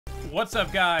What's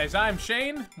up, guys? I'm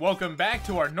Shane. Welcome back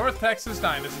to our North Texas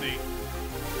Dynasty.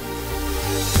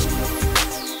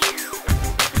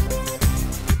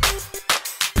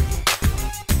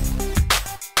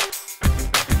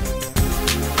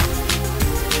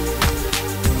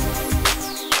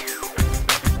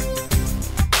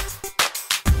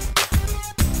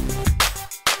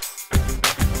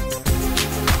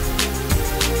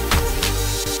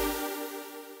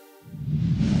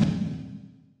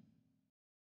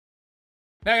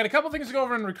 Now, I got a couple things to go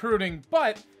over in recruiting,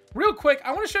 but real quick,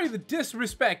 I want to show you the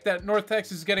disrespect that North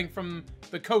Texas is getting from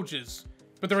the coaches,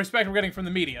 but the respect we're getting from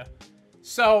the media.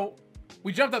 So,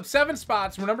 we jumped up 7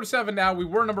 spots. We're number 7 now. We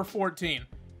were number 14.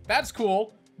 That's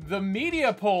cool. The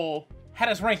media poll had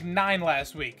us ranked 9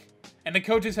 last week, and the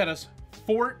coaches had us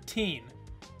 14.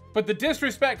 But the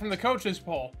disrespect from the coaches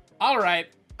poll, all right,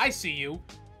 I see you.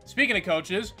 Speaking of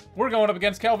coaches, we're going up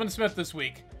against Kelvin Smith this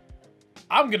week.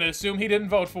 I'm going to assume he didn't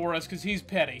vote for us because he's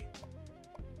petty.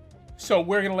 So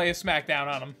we're going to lay a smackdown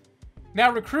on him.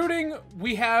 Now, recruiting,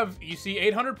 we have, you see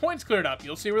 800 points cleared up.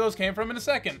 You'll see where those came from in a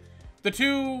second.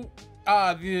 The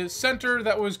center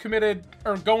that was committed,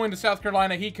 or going to South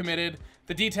Carolina, he committed.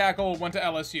 The D-tackle went to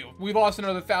LSU. We lost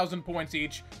another 1,000 points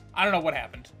each. I don't know what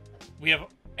happened. We have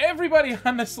everybody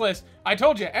on this list. I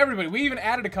told you, everybody. We even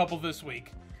added a couple this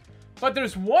week. But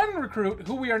there's one recruit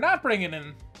who we are not bringing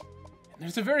in.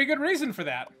 There's a very good reason for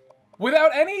that. Without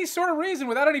any sort of reason,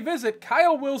 without any visit,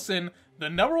 Kyle Wilson, the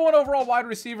 #1 overall wide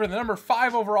receiver and the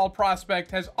 #5 overall prospect,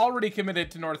 has already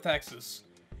committed to North Texas.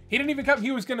 He didn't even come.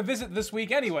 He was going to visit this week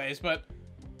anyways, but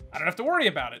I don't have to worry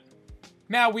about it.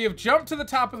 Now, we have jumped to the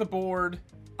top of the board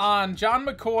on John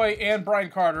McCoy and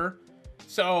Brian Carter.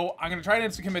 So, I'm going to try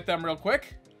and insta-commit them real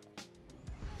quick.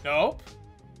 Nope.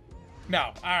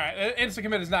 No. All right.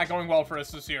 Insta-commit is not going well for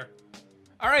us this year.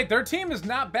 All right, their team is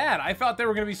not bad. I thought they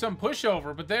were going to be some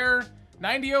pushover, but they're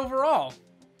 90 overall.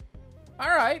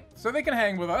 All right, so they can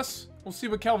hang with us. We'll see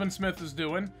what Kelvin Smith is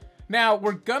doing. Now,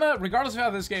 we're gonna, regardless of how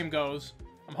this game goes,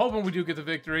 I'm hoping we do get the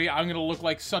victory. I'm going to look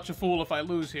like such a fool if I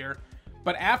lose here.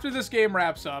 But after this game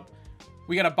wraps up,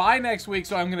 we got a bye next week,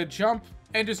 so I'm going to jump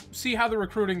and just see how the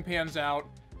recruiting pans out.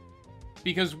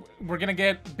 Because we're going to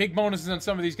get big bonuses on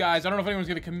some of these guys. I don't know if anyone's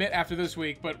going to commit after this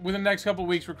week, but within the next couple of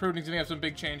weeks, recruiting's going to have some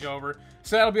big changeover.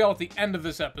 So that'll be all at the end of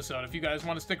this episode, if you guys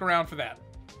want to stick around for that.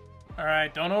 All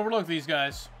right, don't overlook these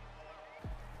guys.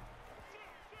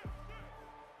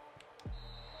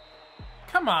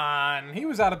 Come on, he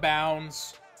was out of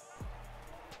bounds.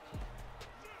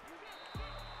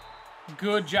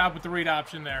 Good job with the read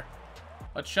option there.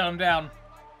 Let's shut him down.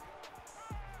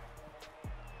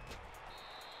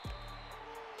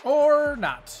 Or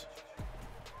not.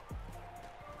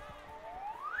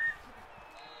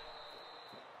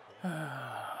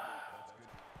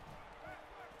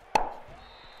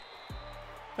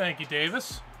 Thank you,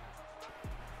 Davis.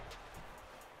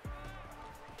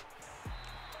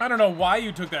 I don't know why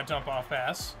you took that jump-off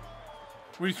pass.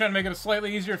 Were you trying to make it a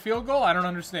slightly easier field goal? I don't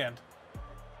understand.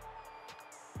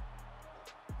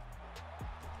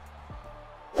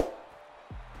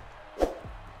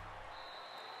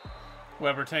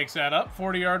 Weber takes that up.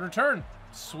 40-yard return.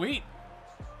 Sweet.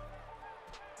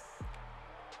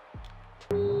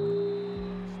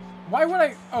 Why would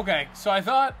I... Okay, so I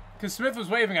thought... Because Smith was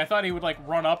waving, I thought he would, like,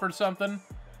 run up or something.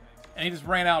 And he just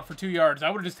ran out for 2 yards. I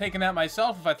would have just taken that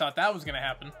myself if I thought that was going to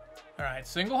happen. All right,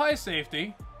 single high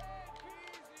safety.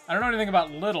 I don't know anything about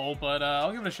little, but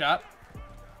I'll give it a shot.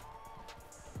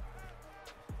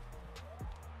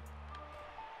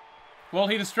 Well,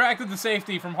 he distracted the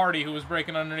safety from Hardy, who was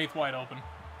breaking underneath wide open.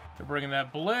 They're bringing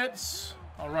that blitz.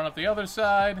 I'll run up the other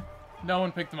side. No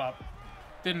one picked him up.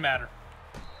 Didn't matter.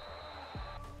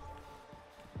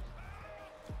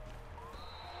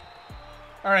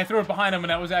 All right, I threw it behind him,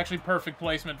 and that was actually perfect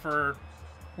placement for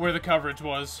where the coverage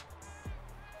was.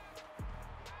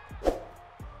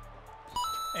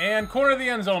 And corner of the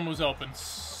end zone was open.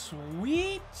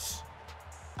 Sweet.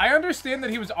 I understand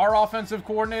that he was our offensive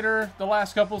coordinator the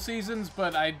last couple seasons,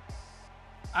 but I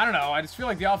don't know. I just feel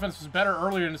like the offense was better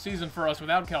earlier in the season for us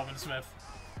without Kelvin Smith.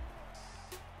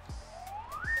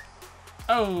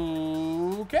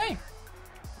 Okay.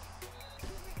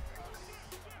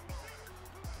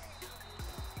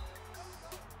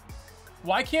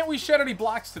 Why can't we shed any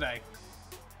blocks today?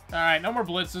 All right, no more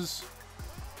blitzes.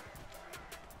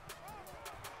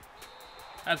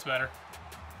 That's better.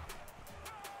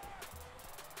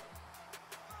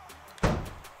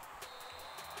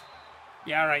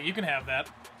 Yeah, all right, you can have that.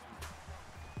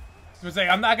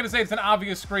 I'm not going to say it's an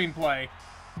obvious screenplay,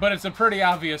 but it's a pretty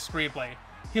obvious screenplay.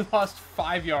 He lost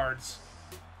 5 yards.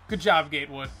 Good job,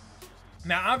 Gatewood.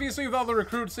 Now, obviously, with all the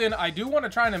recruits in, I do want to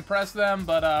try and impress them,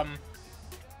 but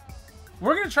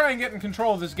we're going to try and get in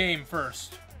control of this game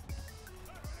first.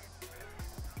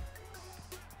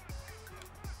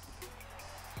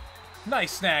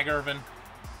 Nice snag, Irvin.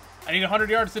 I need 100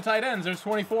 yards to tight ends. There's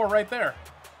 24 right there.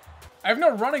 I have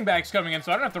no running backs coming in,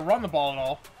 so I don't have to run the ball at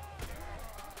all.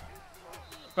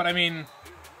 But, I mean,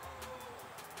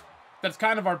 that's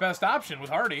kind of our best option with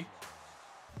Hardy.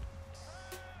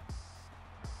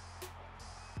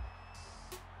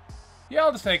 Yeah,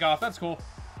 I'll just take off. That's cool.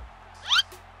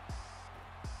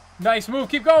 Nice move.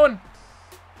 Keep going.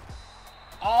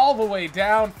 All the way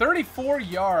down. 34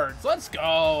 yards. Let's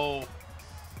go.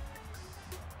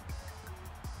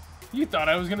 You thought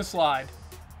I was going to slide.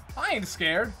 I ain't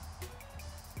scared.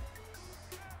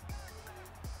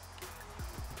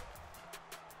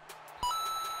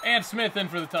 And Smith in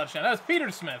for the touchdown. That was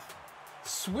Peter Smith.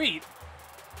 Sweet.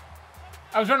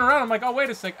 I was running around. I'm like, oh, wait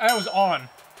a sec. I was on.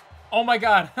 Oh, my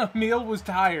God. Emil was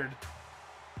tired.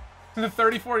 The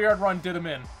 34-yard run did him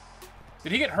in.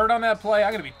 Did he get hurt on that play?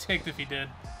 I'm going to be ticked if he did.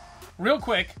 Real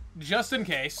quick, just in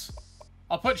case,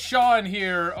 I'll put Shaw in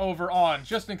here over on,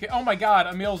 just in case. Oh, my God.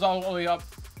 Emil's all the way up.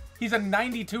 He's a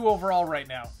 92 overall right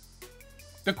now.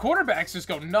 The quarterbacks just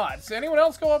go nuts. Anyone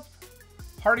else go up?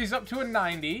 Hardy's up to a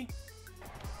 90.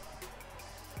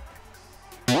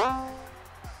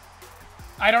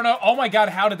 I don't know. Oh, my God.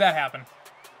 How did that happen?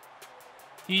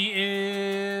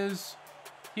 He's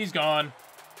gone.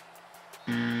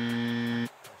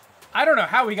 I don't know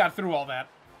how he got through all that.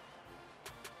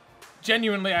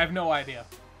 Genuinely, I have no idea.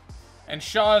 And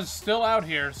Shaw's still out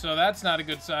here, so that's not a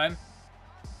good sign.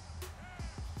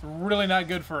 It's really not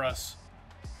good for us.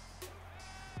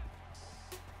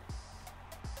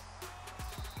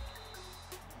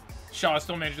 Shaw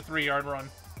still managed a 3-yard run.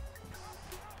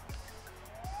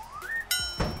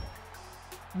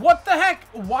 What the heck?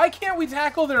 Why can't we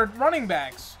tackle their running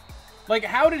backs? Like,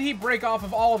 how did he break off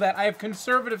of all of that? I have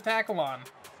conservative tackle on.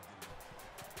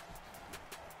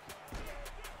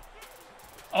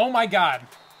 Oh my God.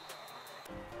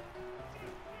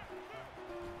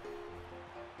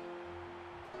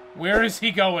 Where is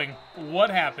he going? What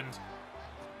happened?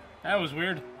 That was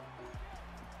weird.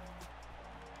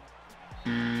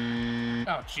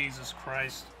 Oh, Jesus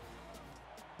Christ.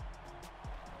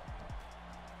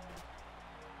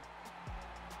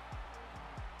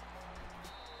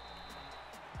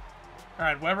 All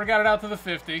right, Weber got it out to the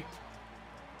 50.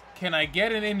 Can I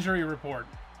get an injury report?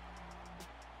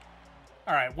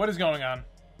 All right, what is going on?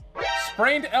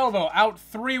 Sprained elbow, out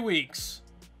 3 weeks.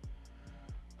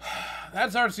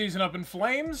 That's our season up in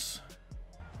flames.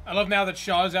 I love now that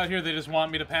Shaw's out here, they just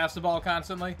want me to pass the ball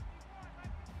constantly.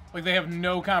 Like, they have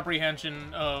no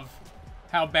comprehension of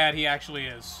how bad he actually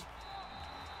is.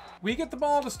 We get the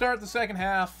ball to start the second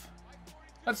half.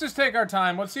 Let's just take our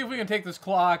time. Let's see if we can take this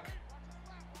clock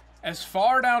as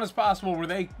far down as possible where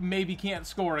they maybe can't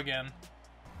score again.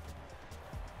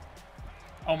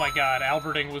 Oh my God,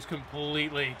 Alberding was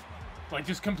completely, like,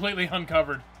 just completely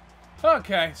uncovered.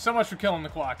 Okay, so much for killing the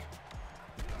clock.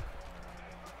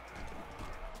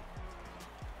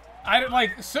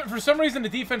 For some reason the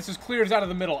defense just clears out of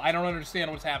the middle. I don't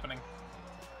understand what's happening.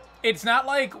 It's not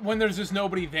like when there's just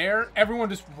nobody there, everyone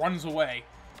just runs away.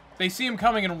 They see him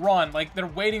coming and run, like they're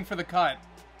waiting for the cut.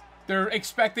 They're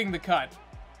expecting the cut,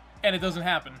 and it doesn't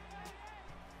happen.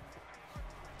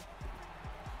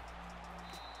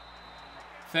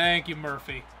 Thank you,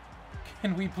 Murphy.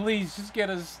 Can we please just get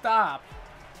a stop?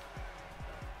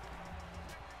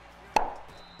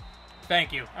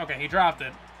 Thank you. Okay, he dropped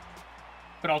it.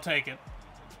 But I'll take it.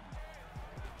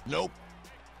 Nope.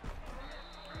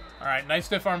 Alright, nice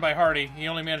stiff arm by Hardy. He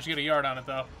only managed to get a yard on it,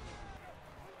 though.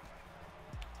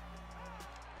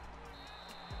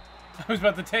 I was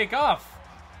about to take off.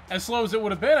 As slow as it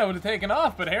would have been, I would have taken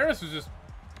off, but Harris was just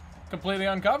completely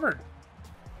uncovered.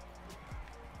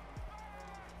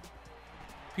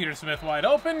 Peter Smith wide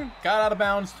open. Got out of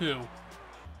bounds, too.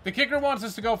 The kicker wants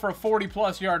us to go for a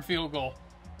 40-plus yard field goal.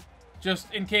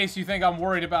 Just in case you think I'm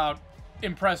worried about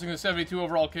impressing the 72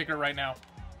 overall kicker right now.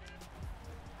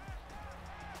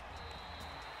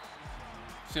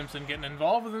 Simpson getting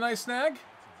involved with a nice snag.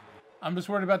 I'm just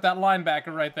worried about that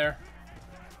linebacker right there.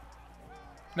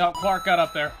 No, Clark got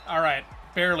up there. All right.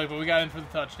 Barely, but we got in for the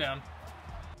touchdown.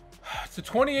 It's a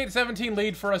 28-17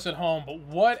 lead for us at home, but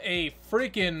what a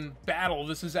freaking battle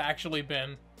this has actually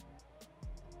been.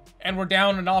 And we're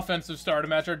down an offensive star to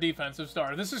match our defensive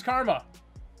star. This is karma.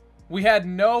 We had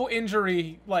no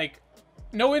injury,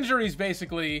 no injuries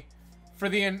basically for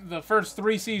the first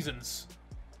 3 seasons.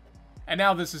 And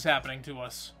now this is happening to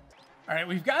us. All right,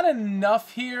 we've got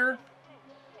enough here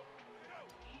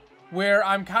where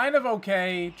I'm kind of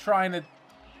okay trying to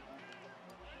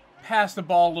pass the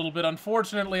ball a little bit.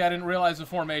 Unfortunately, I didn't realize the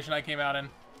formation I came out in.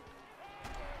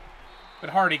 But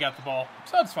Hardy got the ball,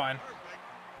 so that's fine.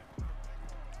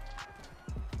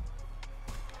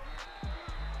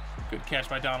 Good catch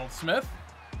by Donald Smith.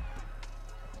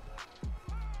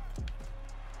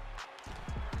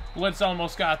 Blitz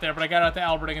almost got there, but I got out to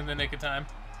Alberding in the nick of time.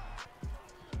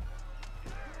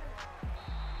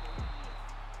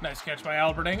 Nice catch by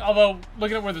Alberding. Although,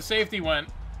 looking at where the safety went,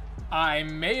 I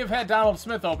may have had Donald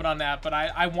Smith open on that, but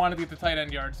I wanted to get the tight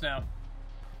end yards now.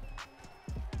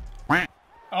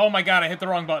 Oh my god, I hit the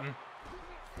wrong button.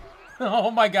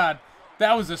 Oh my god.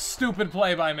 That was a stupid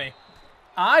play by me.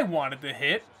 I wanted to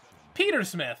hit Peter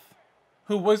Smith,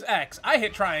 who was X. I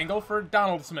hit triangle for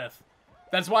Donald Smith.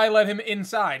 That's why I let him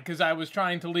inside, because I was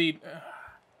trying to lead.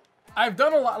 I've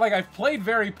done a lot, like, I've played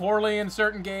very poorly in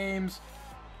certain games.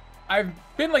 I've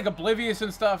been, like, oblivious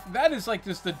and stuff. That is, like,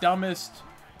 just the dumbest,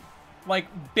 like,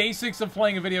 basics of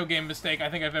playing a video game mistake I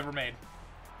think I've ever made.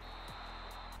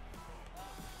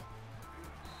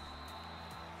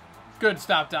 Good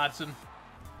stop, Dotson.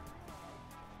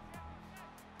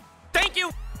 Thank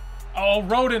you! Oh,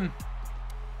 Roden.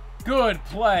 Good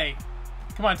play.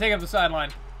 Come on, take up the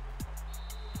sideline.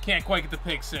 Can't quite get the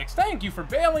pick six. Thank you for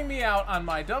bailing me out on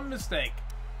my dumb mistake.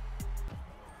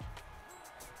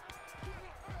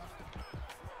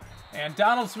 And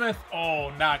Donald Smith,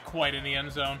 oh, not quite in the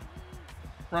end zone.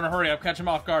 Runner, hurry up. Catch him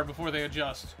off guard before they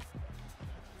adjust.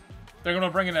 They're going to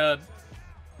bring in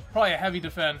probably a heavy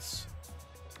defense.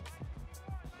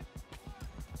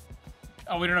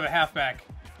 Oh, we don't have a halfback.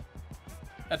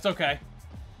 That's okay.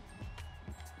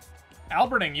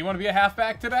 Alberding, you want to be a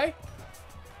halfback today?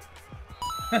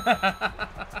 There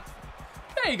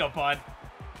you go, bud.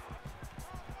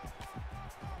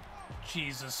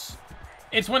 Jesus.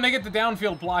 It's when they get the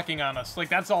downfield blocking on us. Like,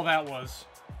 that's all that was.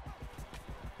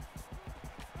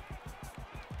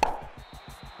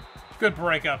 Good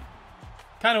breakup.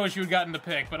 Kind of wish you had gotten the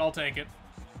pick, but I'll take it.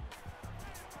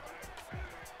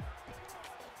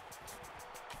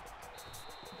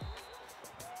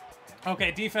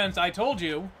 Okay, defense, I told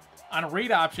you, on a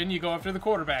read option, you go after the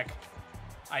quarterback.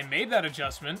 I made that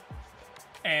adjustment,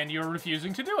 and you're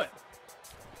refusing to do it.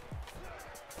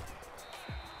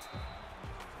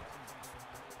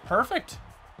 Perfect.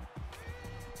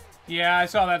 Yeah, I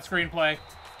saw that screenplay.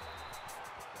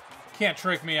 Can't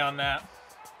trick me on that.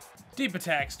 Deep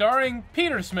attack, starring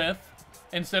Peter Smith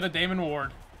instead of Damon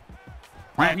Ward.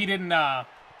 Oh, he didn't,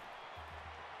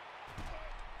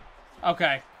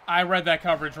 Okay, I read that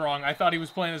coverage wrong. I thought he was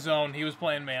playing a zone. He was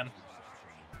playing man.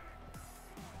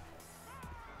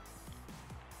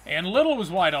 And Little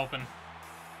was wide open.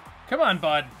 Come on,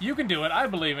 bud. You can do it. I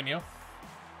believe in you.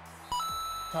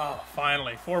 Oh,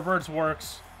 finally. Four birds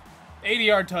works.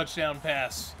 80-yard touchdown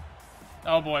pass.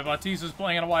 Oh, boy. Bautista's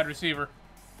playing on a wide receiver.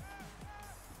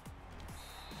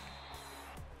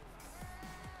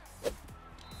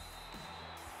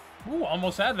 Ooh,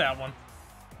 almost had that one.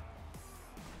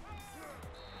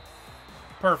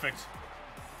 Perfect.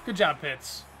 Good job,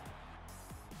 Pitts.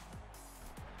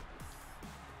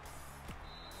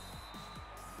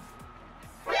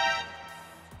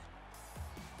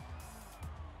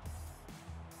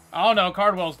 Oh no,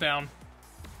 Cardwell's down.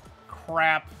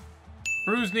 Crap.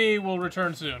 Bruised knee will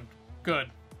return soon.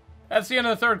 Good. That's the end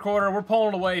of the third quarter. We're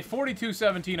pulling away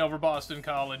 42-17 over Boston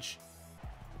College.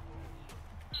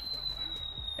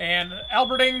 And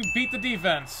Alberding beat the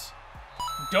defense.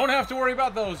 Don't have to worry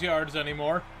about those yards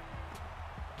anymore.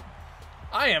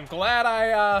 I am glad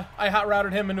I hot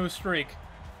routed him into a streak.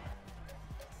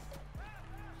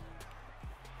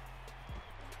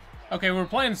 Okay, we're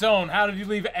playing zone. How did you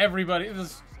leave everybody?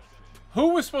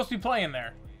 Who was supposed to be playing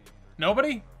there?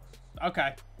 Nobody?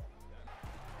 Okay.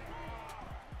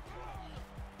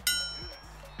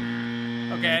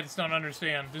 Okay, I just don't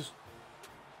understand.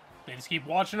 They just keep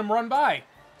watching them run by.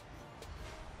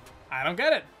 I don't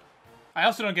get it. I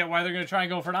also don't get why they're going to try and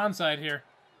go for an onside here.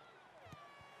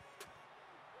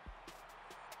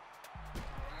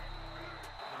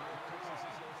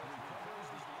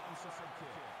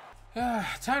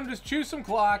 Time to just choose some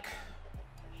clock.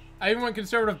 I even went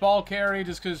conservative ball carry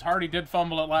just because Hardy did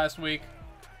fumble it last week.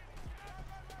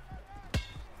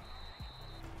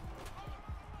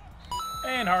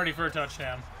 And Hardy for a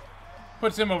touchdown.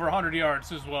 Puts him over 100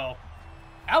 yards as well.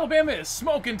 Alabama is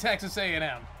smoking Texas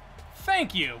A&M.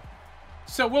 Thank you.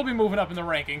 So we'll be moving up in the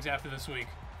rankings after this week.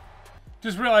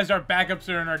 Just realized our backups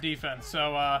are in our defense,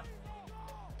 so,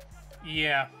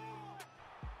 yeah.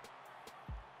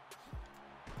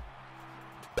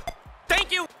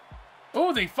 Thank you!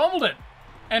 Oh, they fumbled it.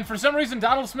 And for some reason,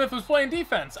 Donald Smith was playing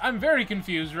defense. I'm very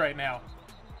confused right now.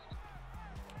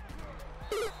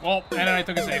 Well, and then I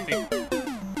took a safety.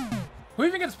 Who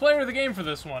even gets player of the game for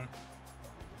this one?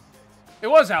 It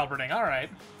was Alberding, all right.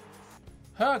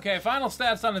 Okay, final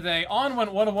stats on the day. On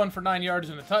went 1 of 1 for 9 yards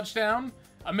and a touchdown.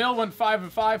 Emil went 5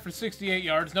 of 5 for 68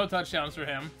 yards, no touchdowns for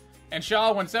him. And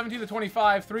Shaw went 17 of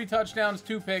 25, 3 touchdowns,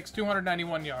 2 picks,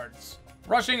 291 yards.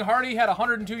 Rushing, Hardy had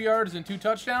 102 yards and 2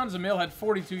 touchdowns. Emil had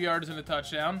 42 yards and a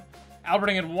touchdown.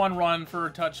 Alberding had 1 run for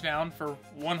a touchdown for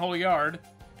 1 whole yard.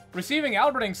 Receiving,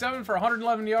 Alberding 7 for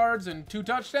 111 yards and 2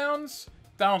 touchdowns.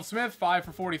 Donald Smith 5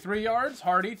 for 43 yards.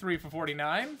 Hardy 3 for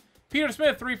 49. Peter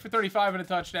Smith 3 for 35 and a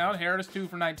touchdown. Harris 2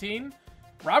 for 19.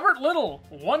 Robert Little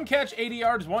 1 catch, 80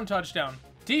 yards, 1 touchdown.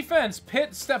 Defense,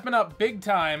 Pitt stepping up big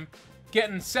time,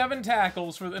 getting 7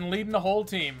 tackles and leading the whole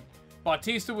team.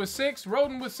 Bautista with 6,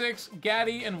 Roden with 6,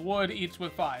 Gaddy and Wood each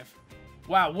with 5.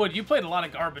 Wow, Wood, you played a lot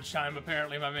of garbage time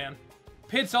apparently, my man.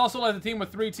 Pitts also led the team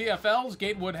with 3 TFLs.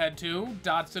 Gatewood had 2,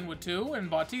 Dotson with 2, and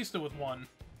Bautista with 1.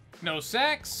 No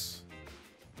sacks.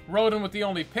 Roden with the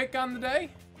only pick on the day.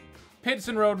 Pitts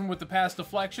and Roden with the pass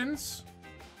deflections.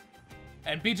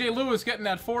 And BJ Lewis getting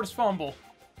that forced fumble,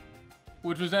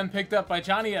 which was then picked up by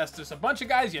Johnny Estes. A bunch of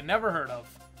guys you never heard of.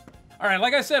 All right,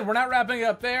 like I said, we're not wrapping it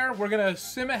up there. We're going to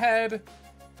sim ahead.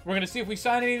 We're going to see if we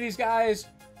sign any of these guys,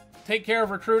 take care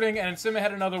of recruiting, and sim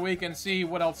ahead another week and see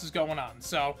what else is going on.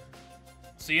 So,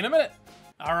 see you in a minute.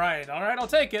 All right, I'll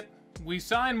take it. We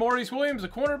signed Maurice Williams, a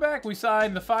cornerback. We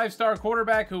signed the 5-star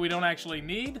quarterback who we don't actually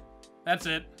need. That's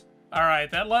it. All right,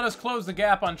 that let us close the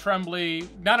gap on Tremblay.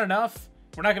 Not enough.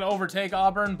 We're not going to overtake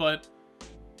Auburn, but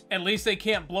at least they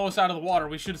can't blow us out of the water.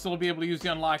 We should still be able to use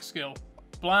the unlock skill.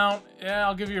 Blount, yeah,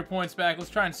 I'll give you your points back.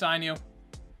 Let's try and sign you.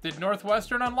 Did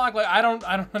Northwestern unlock? Like, I don't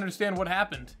understand what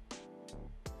happened.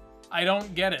 I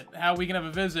don't get it. How we can have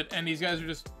a visit and these guys are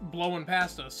just blowing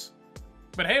past us.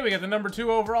 But hey, we got the number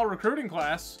 2 overall recruiting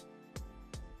class.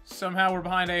 Somehow we're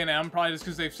behind A&M, probably just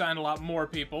because they've signed a lot more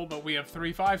people, but we have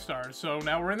 3 5-stars, so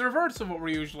now we're in the reverse of what we're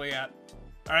usually at.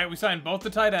 All right, we signed both the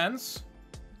tight ends.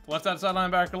 The left outside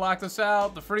linebacker locked us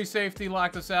out. The free safety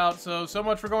locked us out, so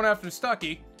much for going after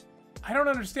Stuckey. I don't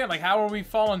understand, like, how are we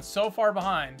falling so far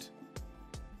behind?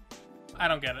 I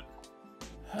don't get it.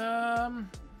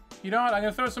 You know what? I'm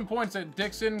going to throw some points at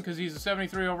Dixon because he's a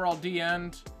 73 overall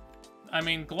D-end. I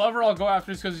mean, Glover I'll go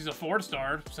after just because he's a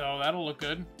 4-star, so that'll look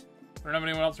good. I don't have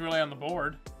anyone else really on the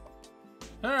board.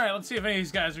 All right, let's see if any of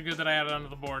these guys are good that I added onto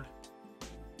the board.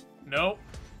 Nope.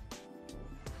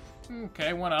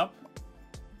 Okay, 1 up.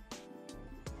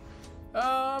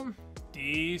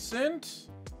 Decent.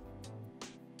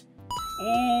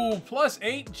 Ooh,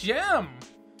 +8 gem.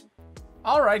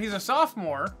 All right, he's a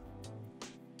sophomore.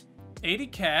 80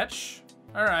 catch.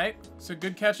 All right, so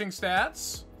good catching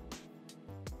stats.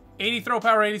 80 throw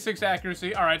power, 86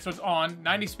 accuracy. All right, so it's on.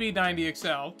 90 speed, 90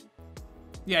 excel.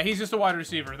 Yeah, he's just a wide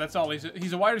receiver. That's all.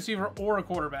 He's a wide receiver or a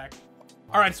quarterback.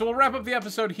 All right, so we'll wrap up the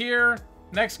episode here.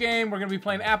 Next game, we're going to be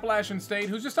playing Appalachian State,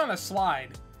 who's just on a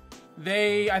slide.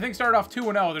 They, I think, started off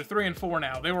 2-0. They're 3-4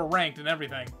 now. They were ranked and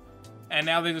everything. And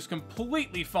now they just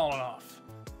completely fallen off.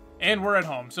 And we're at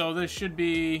home, so this should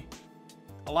be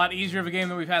a lot easier of a game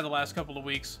than we've had the last couple of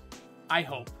weeks. I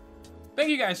hope. Thank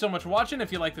you guys so much for watching.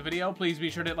 If you liked the video, please be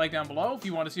sure to hit like down below. If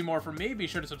you want to see more from me, be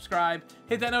sure to subscribe.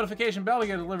 Hit that notification bell to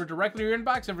get it delivered directly to your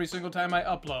inbox every single time I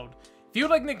upload. If you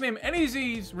would like to nickname any of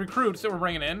these recruits that we're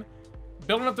bringing in,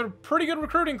 building up the pretty good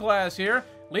recruiting class here,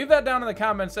 leave that down in the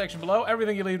comment section below.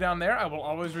 Everything you leave down there, I will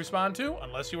always respond to,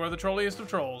 unless you are the trolliest of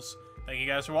trolls. Thank you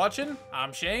guys for watching.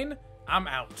 I'm Shane. I'm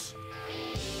out.